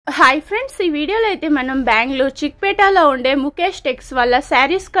Hi friends, ఈ వీడియోలో అయితే మనం బెంగళూరు చిక్పేటలో ఉండే ముకేష్ టెక్స్ వాళ్ళ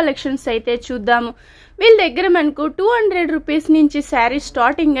శారీస్ కలెక్షన్స్ అయితే చూద్దాము. వీళ్ళ దగ్గర మనకు 200 రూపీస్ నుంచి శారీ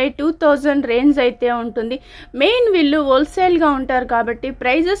స్టార్టింగ్ అయి 2000 రేంజ్ అయితే ఉంటుంది. మెయిన్ వీళ్ళు హోల్సేల్గా ఉంటారు కాబట్టి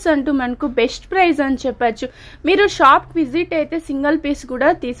ప్రైజెస్ అంటూ మనకు బెస్ట్ ప్రైస్ అని చెప్పచ్చు. మీరు షాప్ విజిట్ అయితే సింగిల్ పీస్ కూడా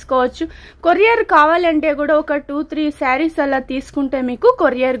తీసుకోవచ్చు. కొరియర్ కావాలంటే కూడా ఒక 2-3 శారీస్ అలా తీసుకుంటే మీకు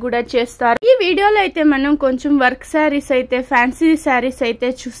కొరియర్ కూడా చేస్తారు. ఈ వీడియోలో అయితే మనం కొంచెం వర్క్ శారీస్ అయితే ఫ్యాన్సీ శారీస్ అయితే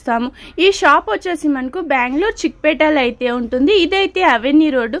చూస్తాము. ఈ షాప్ వచ్చేసి మనకు బెంగళూరు చిక్పేటలో అయితే ఉంటుంది. ఇదైతే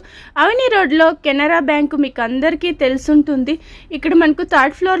అవెన్యూ రోడ్లో కెనరా బ్యాంకు మీకు అందరికీ తెలుసుంటుంది. ఇక్కడ మనకు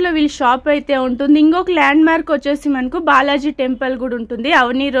 3rd ఫ్లోర్ లో వీళ్ళ షాప్ అయితే ఉంటుంది. ఇంకొక ల్యాండ్ మార్క్ వచ్చేసి మనకు బాలాజీ టెంపుల్ కూడా ఉంటుంది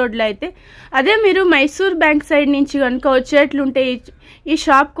అవెన్యూ రోడ్ లో అయితే. అదే మీరు మైసూర్ బ్యాంక్ సైడ్ నుంచి కనుక వచ్చేట్లుంటే ఈ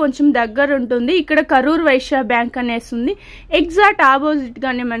షాప్ కొంచెం దగ్గర ఉంటుంది. ఇక్కడ కరూర్ వైశ్య బ్యాంక్ అనేసి ఉంది. ఎగ్జాక్ట్ ఆపోజిట్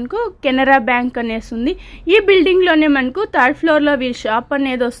గానే మనకు కెనరా బ్యాంక్ అనేసి ఉంది. ఈ బిల్డింగ్ లోనే మనకు 3rd ఫ్లోర్ లో వీళ్ళ షాప్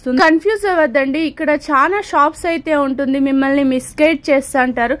అనేది వస్తుంది. కన్ఫ్యూజ్ అవ్వద్దండి, ఇక్కడ చాలా షాప్స్ అయితే ఉంటుంది. మిమ్మల్ని మిస్గైడ్ చేస్తా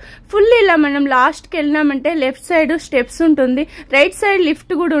అంటారు. ఫుల్ ఇలా మనం లాస్ట్ కి వెళ్ళినామంటే లెఫ్ట్ సైడ్ స్టెప్స్ ఉంటుంది, రైట్ సైడ్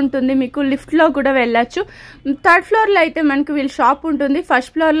లిఫ్ట్ కూడా ఉంటుంది. మీకు లిఫ్ట్ లో కూడా వెళ్ళచ్చు. 3rd ఫ్లోర్ లో అయితే మనకు వీళ్ళ షాప్ ఉంటుంది. 1st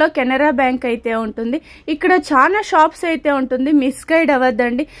ఫ్లోర్ లో కెనరా బ్యాంక్ అయితే ఉంటుంది. ఇక్కడ చాలా షాప్స్ అయితే ఉంటుంది. మిస్గైడ్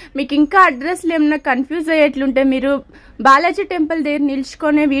అవ్వద్దండి. మీకు ఇంకా అడ్రస్లు ఏమన్నా కన్ఫ్యూజ్ అయ్యేట్లుంటే మీరు బాలాజీ టెంపుల్ దగ్గర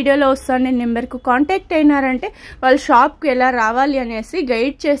నిల్చుకునే వీడియోలో వస్తాను నెంబర్కు కాంటాక్ట్ అయినారంటే వాళ్ళ షాప్కి ఎలా రావాలి అనేసి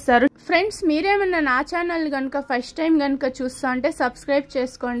గైడ్ చేస్తారు. ఫ్రెండ్స్, మీరేమన్నా నా ఛానల్ కనుక ఫస్ట్ టైం కనుక చూస్తా అంటే సబ్స్క్రైబ్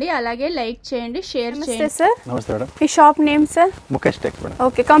చేసుకోండి, అలాగే లైక్ చేయండి, షేర్ చేయండి. సార్ నమస్తే మేడం. ఈ shop name sir? Mukesh tax madam.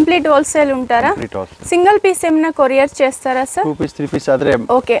 Okay, complete wholesale ఉంటారా? సింగిల్ పీస్ ఏమైనా కొరియర్ చేస్తారా sir? 2 piece 3 piece ఆದ್ರೆ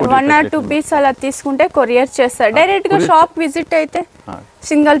okay, 1 or 2 piece అలా తీసుకుంటే కొరియర్ చేస్తారు. డైరెక్ట్ గా షాప్ విజిట్ అయితే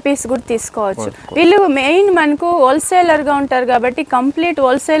సింగిల్ పీస్ కూడా తీసుకోవచ్చు. వీళ్ళు మెయిన్ మనకు హోల్సేలర్ గా ఉంటారు కాబట్టి కంప్లీట్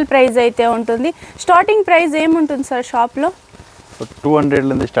హోల్సేల్ ప్రైస్ అయితే ఉంటుంది. స్టార్టింగ్ ప్రైస్ ఏముంటుంది సార్ షాప్ లో? 200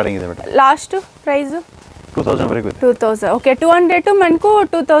 నుంచి స్టార్టింగ్ ಇದೆ మేడం. లాస్ట్ ప్రైస్ 2000 వరకు. 2000. ఓకే, 200 టు మనకు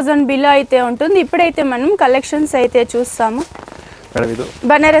 2000 బిలో అయితే ఉంటుంది. ఇప్పుడైతే మనం కలెక్షన్స్ అయితే చూస్తాము. మేడం ఇది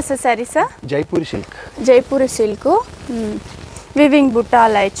బనారస్ సారీసా? జైపూరి సిల్క్ వివింగ్ బుట్ట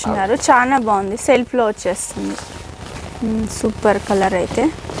అలా ఇచ్చినారు. చాలా బాగుంది. సెల్ఫ్ లో వచ్చేస్తుంది. సూపర్ కలర్ అయితే.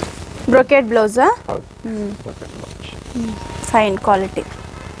 బ్రోకెట్ బ్లౌజా? Fine quality.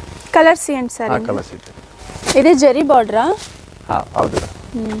 కలర్స్ ఏంటి సార్? ఇది జరీ బార్డరా?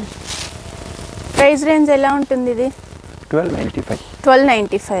 ప్రైస్ రేంజ్ ఎలా ఉంటుంది ఇది?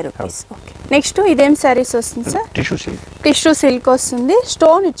 1295 రూపీస్. ఓకే, నెక్స్ట్ ఇదేం సారీస్ వస్తుంది సార్? టిష్యూ సిల్క్ వస్తుంది.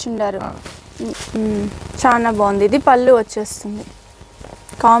 స్టోన్ ఇచ్చిండారు. చాలా బాగుంది. ఇది పళ్ళు వచ్చేస్తుంది.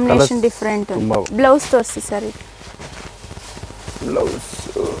 కాంబినేషన్ డిఫరెంట్ ఉంది. బ్లౌజ్ తో వస్తుంది సార్. ఇది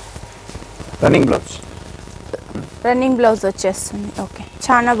రన్నింగ్ బ్లౌజ్ వచ్చేస్తుంది. ఓకే,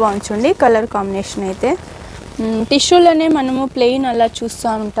 చాలా బాగుంది చూడండి కలర్ కాంబినేషన్ అయితే. టిష్యూలోనే మనము ప్లెయిన్ అలా చూస్తూ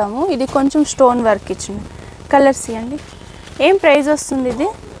ఉంటాము. ఇది కొంచెం స్టోన్ వర్క్ ఇచ్చింది. కలర్స్ ఇవ్వండి. ఏం ప్రైస్ వస్తుంది ఇది?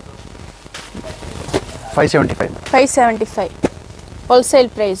 575 హోల్సేల్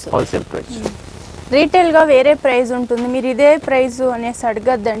ప్రైస్. రీటైల్గా వేరే ప్రైస్ ఉంటుంది. మీరు ఇదే ప్రైస్ అనేసి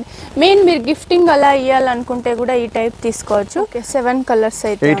అడగద్దండి. మెయిన్ మీరు గిఫ్టింగ్ అలా ఇవ్వాలనుకుంటే కూడా ఈ టైప్ తీసుకోవచ్చు. ఓకే, 7 కలర్స్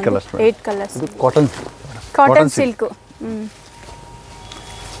అయితే. 8 colours. Cotton silk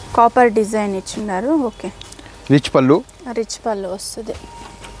copper design ఇచ్చిన్నారు. Okay, rich పళ్ళు వస్తుంది.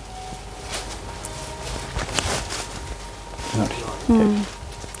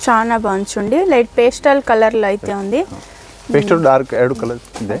 చాలా బాగుంది. లైట్ పేస్టల్ కలర్ లో అయితే ఉంది. పేస్టల్ డార్క్ 2 కలర్స్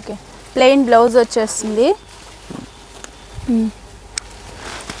ఉంది. ఓకే, ప్లెయిన్ బ్లౌజ్ వచ్చేస్తుంది.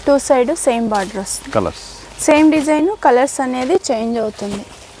 2 సైడ్ సేమ్ బార్డర్ వస్తుంది. కలర్స్ సేమ్ డిజైన్, కలర్స్ అనేది చేంజ్ అవుతుంది.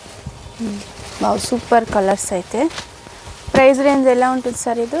 సూపర్ కలర్స్ అయితే. ప్రైస్ రేంజ్ ఎలా ఉంటుంది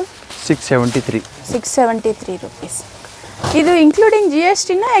సార్? ఇది 673 రూపీస్. ఇది ఇంక్లూడింగ్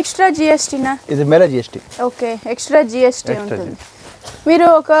జిఎస్టీనా ఎక్స్ట్రా జిఎస్టీనా? ఇది మేరా జిఎస్టీ. ఓకే, ఎక్స్ట్రా జిఎస్టీ ఉంటుంది. మీరు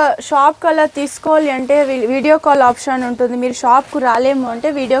ఒక షాప్కి అలా తీసుకోవాలి అంటే వీడియో కాల్ ఆప్షన్ ఉంటుంది. మీరు షాప్కు రాలేము అంటే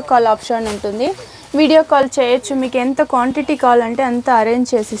వీడియో కాల్ ఆప్షన్ ఉంటుంది. వీడియో కాల్ చేయొచ్చు. మీకు ఎంత క్వాంటిటీ కావాలంటే అంత అరేంజ్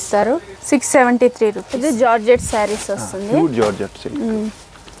చేసి ఇస్తారు. 673 రూపీస్. ఇది జార్జెట్ శారీస్ వస్తుంది.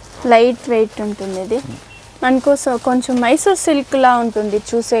 లైట్ వెయిట్ ఉంటుంది. ఇది మనకు కొంచెం మైసూర్ సిల్క్ లా ఉంటుంది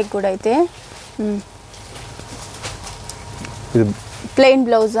చూసే కూడా అయితే. ప్లెయిన్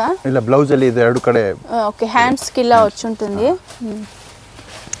బ్లౌజా? ಇಲ್ಲ ಬ್ಲೌಸ್ ಅಲ್ಲಿ ಇದೆ 2 ಕಡೆ. ఓకే, హ్యాండ్స్ కి ఇలా వచ్చి ఉంటుంది.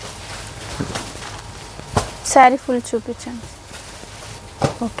 శారీ ఫుల్ చూపించండి.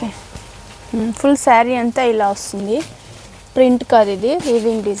 ఓకే, ఫుల్ శారీ అంతా ఇలా వస్తుంది. ప్రింట్ కాదు, ఇది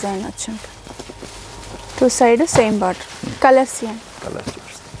వీవింగ్ డిజైన్ వచ్చి ఉంటుంది. 2 side same border. Colours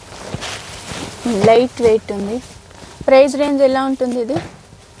light weight ఉంది. ప్రైస్ రేంజ్ ఎలా ఉంటుంది ఇది?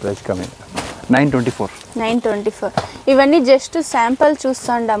 Price come 924. 924. ఇవన్నీ జస్ట్ శాంపుల్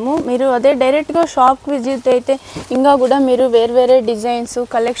చూస్తాండాము. మీరు అదే డైరెక్ట్గా షాప్కి విజిట్ అయితే ఇంకా కూడా మీరు వేరే డిజైన్స్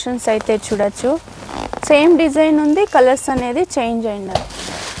కలెక్షన్స్ అయితే చూడొచ్చు. సేమ్ డిజైన్ ఉంది, కలర్స్ అనేది చేంజ్ అయినారు.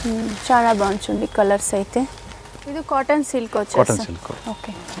 చాలా బాగుంటుంది కలర్స్ అయితే. ಇದು ಕಾಟನ್ ಸಿಲ್ಕ್ వచ్చేసి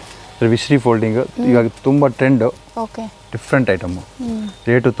ಓಕೆ ವಿಶ್ರೀ ಫೋಲ್ಡಿಂಗ್ ಇವಾಗ ತುಂಬಾ trend. Okay different item.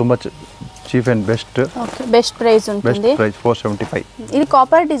 Rate ತುಂಬಾ cheap and best. Okay best price ఉంటుంది. Best price 475. ఇది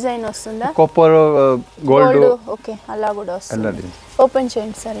కాపర్ డిజైన్ వస్తుందా? Copper gold. ఓకే అలా కూడా వస్తుంది. ఓపెన్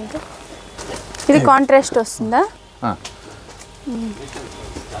చేయండి సార్. ఇది కాంట్రాస్ట్ వస్తుందా?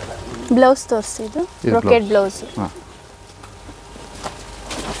 Blouse తోర్సిదు brocade blouse.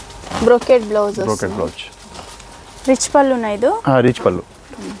 Brocade blouse. Brocade blouse. Rich పళ్ళు ఉన్నాయి. ఇది రిచ్ పళ్ళు.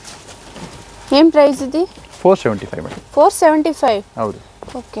 ఏం ప్రైస్ ఇది? 475 మేడం. 475. అవును.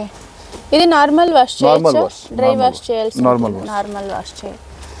 ఓకే. ఇది నార్మల్ వాష్ చేయొచ్చా? డ్రై వాష్ చేయాల్సి నార్మల్ వాష్ చేయాలి.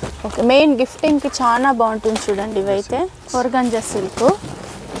 ఓకే. మెయిన్ గిఫ్టింగ్కి చాలా బాగుంటుంది చూడండి. ఇవైతే ఆర్గాంజా సిల్క్.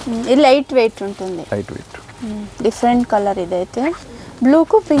 ఇది లైట్ వెయిట్ ఉంటుంది. Light weight. డిఫరెంట్ కలర్ ఇదైతే.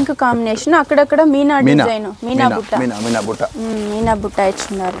 బ్లూకు పింక్ కాంబినేషన్. అక్కడక్కడ మీనా డిజైన్, మీనా బుట్ట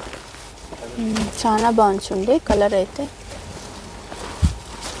ఇచ్చున్నారు. చాలా బాగుంటుంది కలర్ అయితే.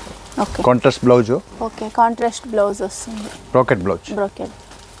 Okay. Contrast blouse. Okay contrast blouse వస్తుంది. Brocade blouse. బ్రోకెట్.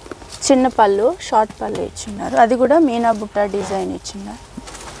 చిన్న పళ్ళు, షార్ట్ పళ్ళు ఇచ్చిన్నారు. అది కూడా మీనా బుట్ట డిజైన్ ఇచ్చిన్నారు.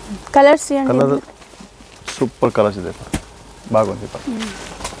 కలర్స్ ఏంటి? కలర్ సూపర్ కలర్స్ ಇದೆ. బాగుంది.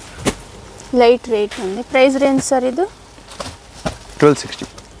 లైట్ వెయిట్ ఉంది. ప్రైస్ రేంజ్ సార్ ఇది? 1260.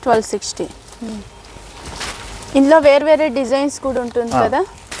 1260. ఇందులో వేరే డిజైన్స్ కూడా ఉంటుంది కదా?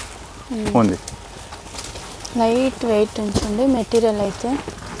 ఉంది. లైట్ వెయిట్ ఉంటుంది మెటీరియల్ అయితే.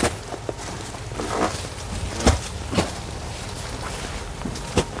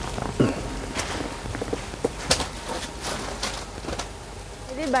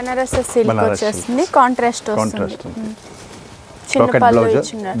 ఇది బనారస్ సిల్క్ వచ్చేస్తుంది. కాంట్రాస్ట్ వస్తుంది. చిన్న పళ్ళు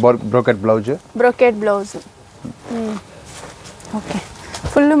ఇచ్చినారు. Brocade blouse. ఓకే.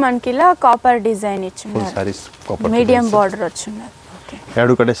 ఫుల్ మనకి ఇలా కాపర్ డిజైన్ ఇచ్చినారు. మీడియం బార్డర్ వచ్చినారు.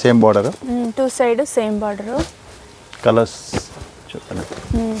 ಎರಡು ಕಡೆ same border. Two side same border. Colours చెప్పండి.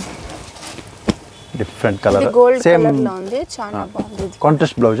 Different colour. గోల్డ్ కలర్ లో ఉంది. చాలా బాగుంది.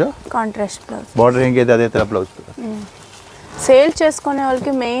 Contrast blouse. Contrast blouse. Border ఏంగేది అదే తర బ్లౌజ్. సేల్ చేసుకునే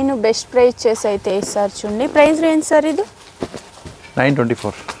వాళ్ళకి మెయిన్ బెస్ట్ ప్రైస్ చేసి అయితే ఇస్తారు చూడండి. ప్రైస్ రేంజ్ సార్ ఇది?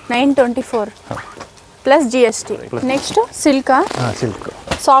 924. 924 plus GST. Next silk. Silk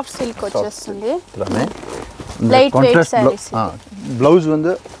soft silk వచ్చేస్తుంది. Light weight saris. బ్లౌజ్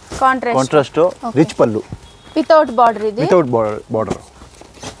ಒಂದು ಕಾಂಟ್ರಾಸ್ಟ್ ರಿಚ್ ಪಲ್ಲು ವಿತೌಟ್ ಬಾರ್ಡರ್. ಇದೆ ವಿತೌಟ್ ಬಾರ್ಡರ್.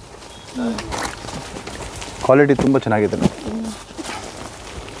 ಕ್ವಾಲಿಟಿ ತುಂಬಾ ಚೆನ್ನಾಗಿದೆ.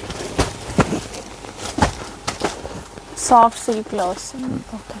 సాఫ్ట్ సిల్క్ లో వస్తుంది.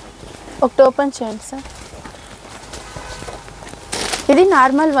 ఓకే. ఒకటి ఓపెన్ చేయండి సార్. ఇది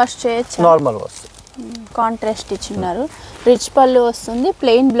నార్మల్ వాష్ చేయొచ్చు. Normal wash. కాంట్రాస్ట్ ఇచ్చినారు. రిచ్ పళ్ళు వస్తుంది.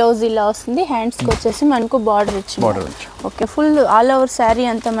 ప్లెయిన్ బ్లౌజ్ ఇలా వస్తుంది. హ్యాండ్స్కి వచ్చేసి మనకు బార్డర్ ఇచ్చినారు. Okay. Full all over sari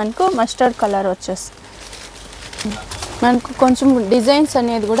అంతా మనకు మస్టర్డ్ కలర్ వచ్చేస్తుంది. మనకు కొంచెం డిజైన్స్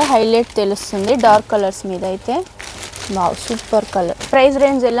అనేది కూడా హైలైట్ తెలుస్తుంది డార్క్ కలర్స్ మీద అయితే. Wow super colour. Price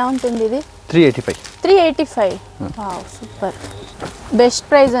range ఎలా ఉంటుంది ఇది? 385. 385. Wow super. బెస్ట్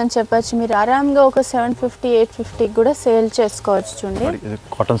ప్రైస్ అని చెప్పచ్చు. మీరు ఆరామ్గా ఒక 750 850 కూడా సేల్ చేసుకోవచ్చు చూడండి.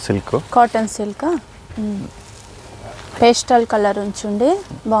 Cotton silk. Cotton silk. Pastel colour ఉంచుండి.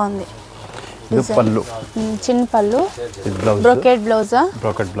 బాగుంది. పళ్ళు. చిన్న పళ్ళు. బ్రోకెట్ బ్లౌజా?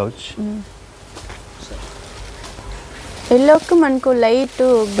 Brocade blouse. ఎల్లోకి మనకు లైట్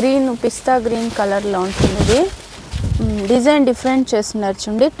గ్రీన్, పిస్తా గ్రీన్ కలర్లో ఉంటుంది. ఇది డిజైన్ డిఫరెంట్ చేస్తున్నారు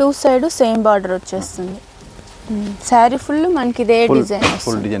చూడండి. టూ సైడ్ సేమ్ బార్డర్ వచ్చేస్తుంది. శారీ ఫుల్ మనకి ఇదే డిజైన్.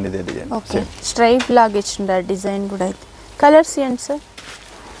 ఫుల్ డిజైన్ ఇదే డిజైన్. ఓకే. స్ట్రైప్ లాగా ఇచ్చిండ్రు డిజైన్ కూడా. అయితే కలర్స్ ఏంటి సార్?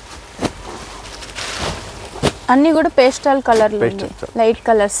 అన్నీ కూడా పేస్టల్ కలర్ లైట్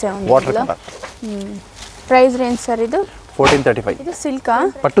కలర్స్ ఉంది. ప్రైస్ రేంజ్ సార్ ఇది? 1435. ఇది సిల్కా?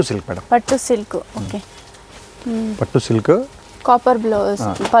 పట్టు సిల్క్ మేడం. పట్టు సిల్క్. ఓకే. పట్టు సిల్క్. కాపర్ బ్లౌజ్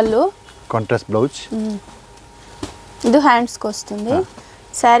పళ్ళు. Contrast blouse. ఇది హ్యాండ్స్కి వస్తుంది.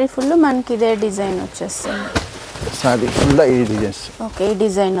 శారీ ఫుల్ మనకి ఇదే డిజైన్ వచ్చేస్తుంది. శారీ ఫుల్ ఈ డిజైన్స్. ఓకే. ఈ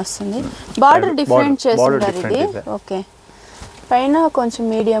డిజైన్ వస్తుంది. బార్డర్ డిఫరెంట్ చేస్తున్నారు ఇది. ఓకే. పైన కొంచెం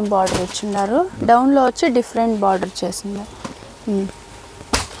మీడియం బార్డర్ ఇచ్చున్నారు. డౌన్లో వచ్చి డిఫరెంట్ బార్డర్ చేస్తున్నారు.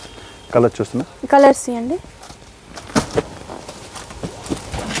 కలర్ చూస్తున్నా. కలర్స్ ఇవ్వండి.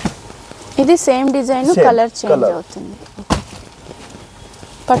 ఇది సేమ్ డిజైన్, కలర్ చేంజ్ అవుతుంది.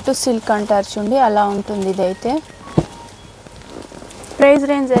 పట్టు సిల్క్ అంటారు చూడండి, అలా ఉంటుంది ఇదైతే. ప్రైస్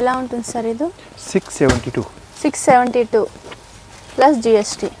రేంజ్ ఎలా ఉంటుంది సార్ ఇది? 672 ప్లస్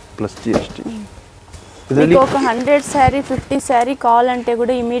జిఎస్టీ. మీకు ఒక 100 శారీ 50 శారీ కావాలంటే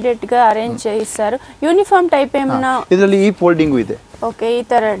కూడా ఇమిడియట్ గా అరేంజ్ చేయిస్తారు. యూనిఫామ్ టైప్ ఏమన్నా ಇದರಲ್ಲಿ ಈ ಫೋಲ್ಡಿಂಗ್ ಇದೆ. ఓకే ఈ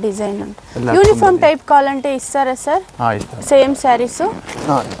తర డిజైన్ ఉంటుంది. యూనిఫామ్ టైప్ కావాలంటే ఇస్తారా సార్? ఇస్తాం. సేమ్ శారీస్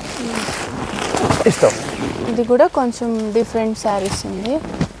ఇస్తాం. ఇది కూడా కొంచెం డిఫరెంట్ శారీస్ ఉంది.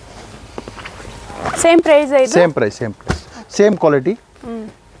 సేమ్ ప్రైస్ అయితే same price same quality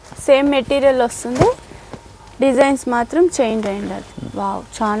same material వస్తుంది. డిజైన్స్ మాత్రం చేంజ్ అయ్యింది. వావ్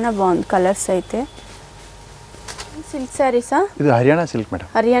చాలా బాగుంది కలర్స్ అయితే. సిల్క్ శారీసా? ఇది Haryana silk madam.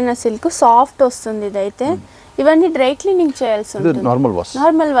 Haryana silk soft వస్తుంది ఇది అయితే. ఇవన్నీ డ్రై క్లీనింగ్ చేయాల్సి ఉంటుంది. నార్మల్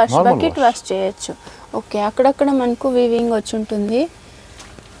వాష్ బకెట్ వాష్ చేయొచ్చు. ఓకే అక్కడక్కడ మనకు వీవింగ్ వచ్చి ఉంటుంది.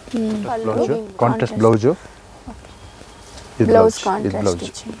 కాంట్రాస్ట్ బ్లౌజ్ కాంట్రాస్ట్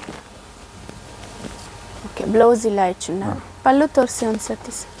ఇచ్చింది. ఓకే బ్లౌజ్ ఇలా ఇచ్చున్నారు. పళ్ళు తోర్సి ఉంది.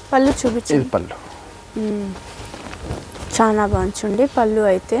 పళ్ళు చూపించండి. పళ్ళు చాలా బాగుంది పళ్ళు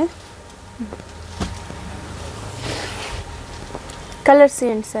అయితే. కలర్స్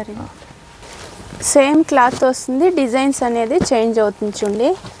ఏంటి సార్? సేమ్ క్లాత్ వస్తుంది. డిజైన్స్ అనేది చేంజ్ అవుతుంది చూడండి.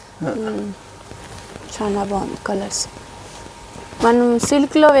 చాలా బాగుంది కలర్స్. మనం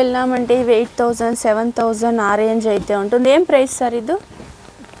సిల్క్లో వెళ్ళామంటే 8,000 7,000 ఆ రేంజ్ అయితే ఉంటుంది. ఏం ప్రైస్ సార్ ఇది?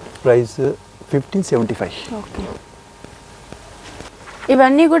 ప్రైస్ 1575. ఓకే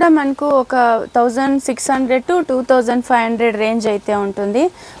ఇవన్నీ కూడా మనకు ఒక 1600 to 2500 రేంజ్ అయితే ఉంటుంది.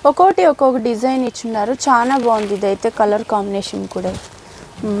 ఒక్కొక్క డిజైన్ ఇచ్చున్నారు. చాలా బాగుంది ఇదైతే. కలర్ కాంబినేషన్ కూడా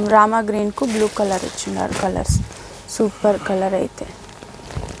రామా గ్రీన్కు బ్లూ కలర్ ఇచ్చున్నారు. కలర్స్ సూపర్ కలర్ అయితే.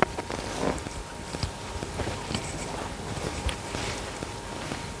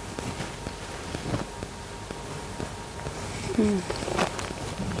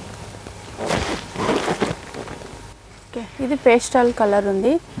 ఓకే ఇది పేస్టల్ కలర్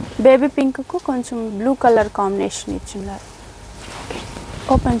ఉంది. బేబీ పింక్కు కొంచెం బ్లూ కలర్ కాంబినేషన్ ఇచ్చున్నారు.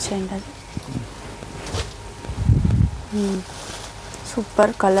 ఓపెన్ చేయండి. అది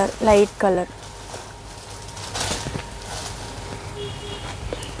super colour light colour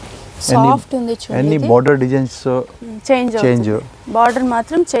soft ఉంది చూడండి. అన్ని బోర్డర్ డిజైన్స్ చేంజ్ బార్డర్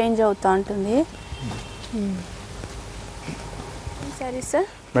మాత్రం చేంజ్ అవుతా ఉంటుంది. సరే సార్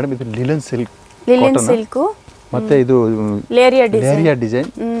మేడం ఇది లిలన్ సిల్క్ ಮತ್ತೆ ಇದು leheria design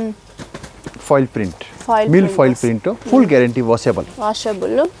foil print mill foil print full guarantee washable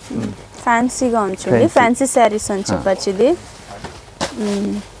ಫ್ಯಾನ್ಸಿగా ఉంచుంది. Fancy saris అని చెప్పొచ్చు ఇది.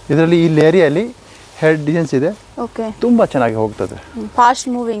 ಇದರಲ್ಲಿ ಈ ಲೇರಿಯಲ್ಲಿ ಹೆಡ್ ಡಿಸೈನ್ಸ್ ಇದೆ. ಓಕೆ ತುಂಬಾ ಚೆನ್ನಾಗಿ ಹೋಗ್ತದೆ. ಫಾಸ್ಟ್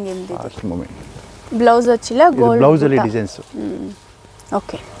ಮೂವಿಂಗ್ ಇದೆ. Fast moving. Blouse వచ్చిಲ್ಲ gold blouse ಅಲ್ಲಿ ಡಿಸೈನ್ಸ್.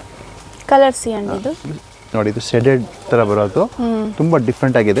 ಓಕೆ ಕಲರ್ಸ್ ఏంటి ಇದು? ನೋಡಿ ಇದು ಶೇಡೆಡ್ ತರ ಬರೋದು. ತುಂಬಾ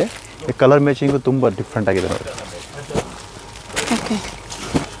ಡಿಫರೆಂಟ್ ಆಗಿದೆ. ಈ ಕಲರ್ ಮ್ಯಾಚಿಂಗ್ ತುಂಬಾ ಡಿಫರೆಂಟ್ ಆಗಿದೆ ನೋಡಿ. ఓకే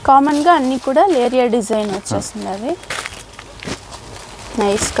కామన్ గా అన్ని కూడా లేరియా డిజైన్ వచ్చేస్తున్నది.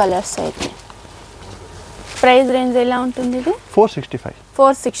 నైస్ కలర్స్ అయితే. ప్రైస్ రేంజ్ ఎలా ఉంటుంది ఇది?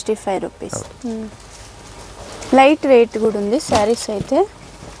 465 రూపీస్. లైట్ వెయిట్ కూడా ఉంది సారీస్ అయితే.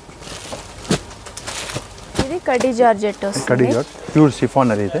 ఇది కడి జార్జెట్ వస్తుంది. కడి జార్జెట్ ప్యూర్ షిఫాన్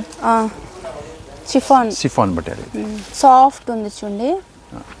అది ಇದೆ. షిఫాన్ బట్టే అది. సాఫ్ట్ ఉంది చూడండి.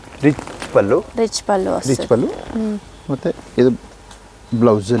 ರಿಚ್ ಪಲ್ಲು ವಸ್ತುದು. ಮತ್ತೆ ಇದು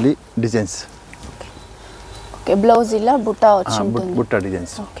ಬ್ಲೌಸ್ ಅಲ್ಲಿ ಡಿಸೈನ್ಸ್. ಓಕೆ ಬ್ಲೌಸ್ ಇಲ್ಲ ಬುಟ್ಟ వచ్చింటుంది. బుట్ట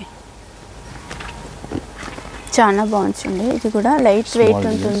డిజైన్స్. ఓకే చాలా బాగుంటుంది. ఇది కూడా లైట్ వెయిట్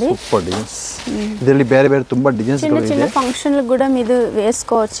ఉంటుంది. Super designs. ಇದರಲ್ಲಿ ಬೇರೆ ಬೇರೆ ತುಂಬಾ డిజైన్స్ చిన్న చిన్న ఫంక్షన్లకు కూడా మీరు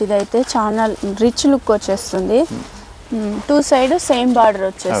వేసుకోవచ్చు. ఇదైతే చాలా రిచ్ లుక్ వచ్చేస్తుంది. టూ సైడ్ సేమ్ బార్డర్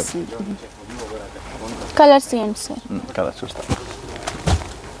వచ్చేస్తుంది. కలర్స్ ఏంటి సార్? కలర్స్ చూస్తాం.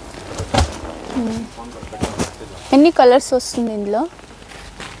 ఎన్ని కలర్స్ వస్తుంది ఇందులో?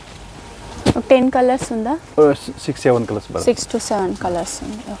 10 కలర్స్ ఉందా? 6-7 కలర్స్. 6 to 7 కలర్స్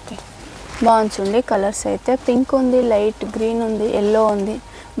ఉంది. ఓకే బాగుంది కలర్స్ అయితే. పింక్ ఉంది, లైట్ గ్రీన్ ఉంది, ఎల్లో ఉంది,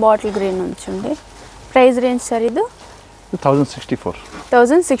 bottle green ఉంచుంది. Price range sir ఇది?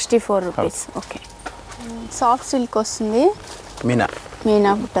 1064 రూపీస్. ఓకే సాఫ్ట్ సిల్క్ వస్తుంది.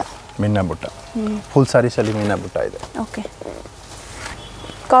 మీనా బుట్ట ఫుల్ సారీస్ ಅಲ್ಲಿ మీనా బుట్ట ಇದೆ. ఓకే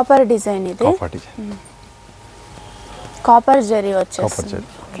కాపర్ డిజైన్ ఇది. కాపర్ జరీ వచ్చేస్తుంది.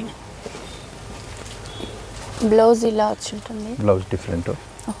 ఓకే బ్లౌజ్ ఇలా వచ్చి ఉంటుంది. Blouse different.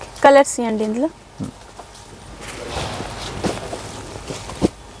 ఓకే కలర్స్ ఏంటి ఇందులో?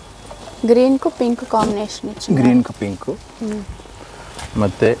 గ్రీన్ కు పింక్ కాంబినేషన్ ఇచ్చింది. గ్రీన్ కు పింక్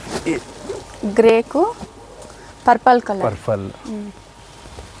ಮತ್ತೆ గ్రే కు పర్పుల్ కలర్.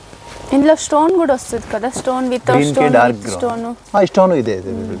 ఇందులో స్టోన్ కూడా వస్తుంది కదా. Stone with stone. స్టోన్ ಇದೆ.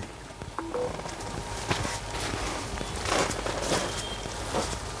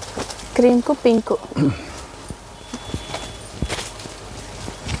 గ్రీన్ కు పింక్.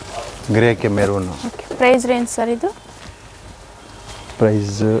 గ్రే కి మెరూన్. ప్రైస్ రేంజ్ సార్ ఇది?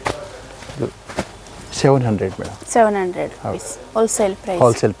 Price 700 madam. 700 rupees wholesale price.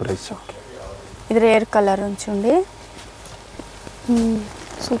 Wholesale price. ఇది రేర్ కలర్ ఉంచండి.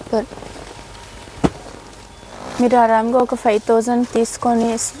 సూపర్. మీరు ఆరామ్గా ఒక 5000 తీసుకొని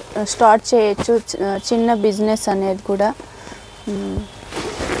స్టార్ట్ చేయొచ్చు చిన్న బిజినెస్ అనేది కూడా.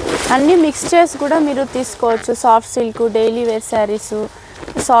 అన్ని మిక్స్ చేసి కూడా మీరు తీసుకోవచ్చు. Soft silk, daily wear saris,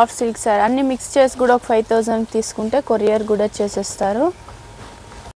 soft silk sari అన్ని మిక్స్ చేసి కూడా ఒక 5000 తీసుకుంటే కొరియర్ కూడా చేసేస్తారు.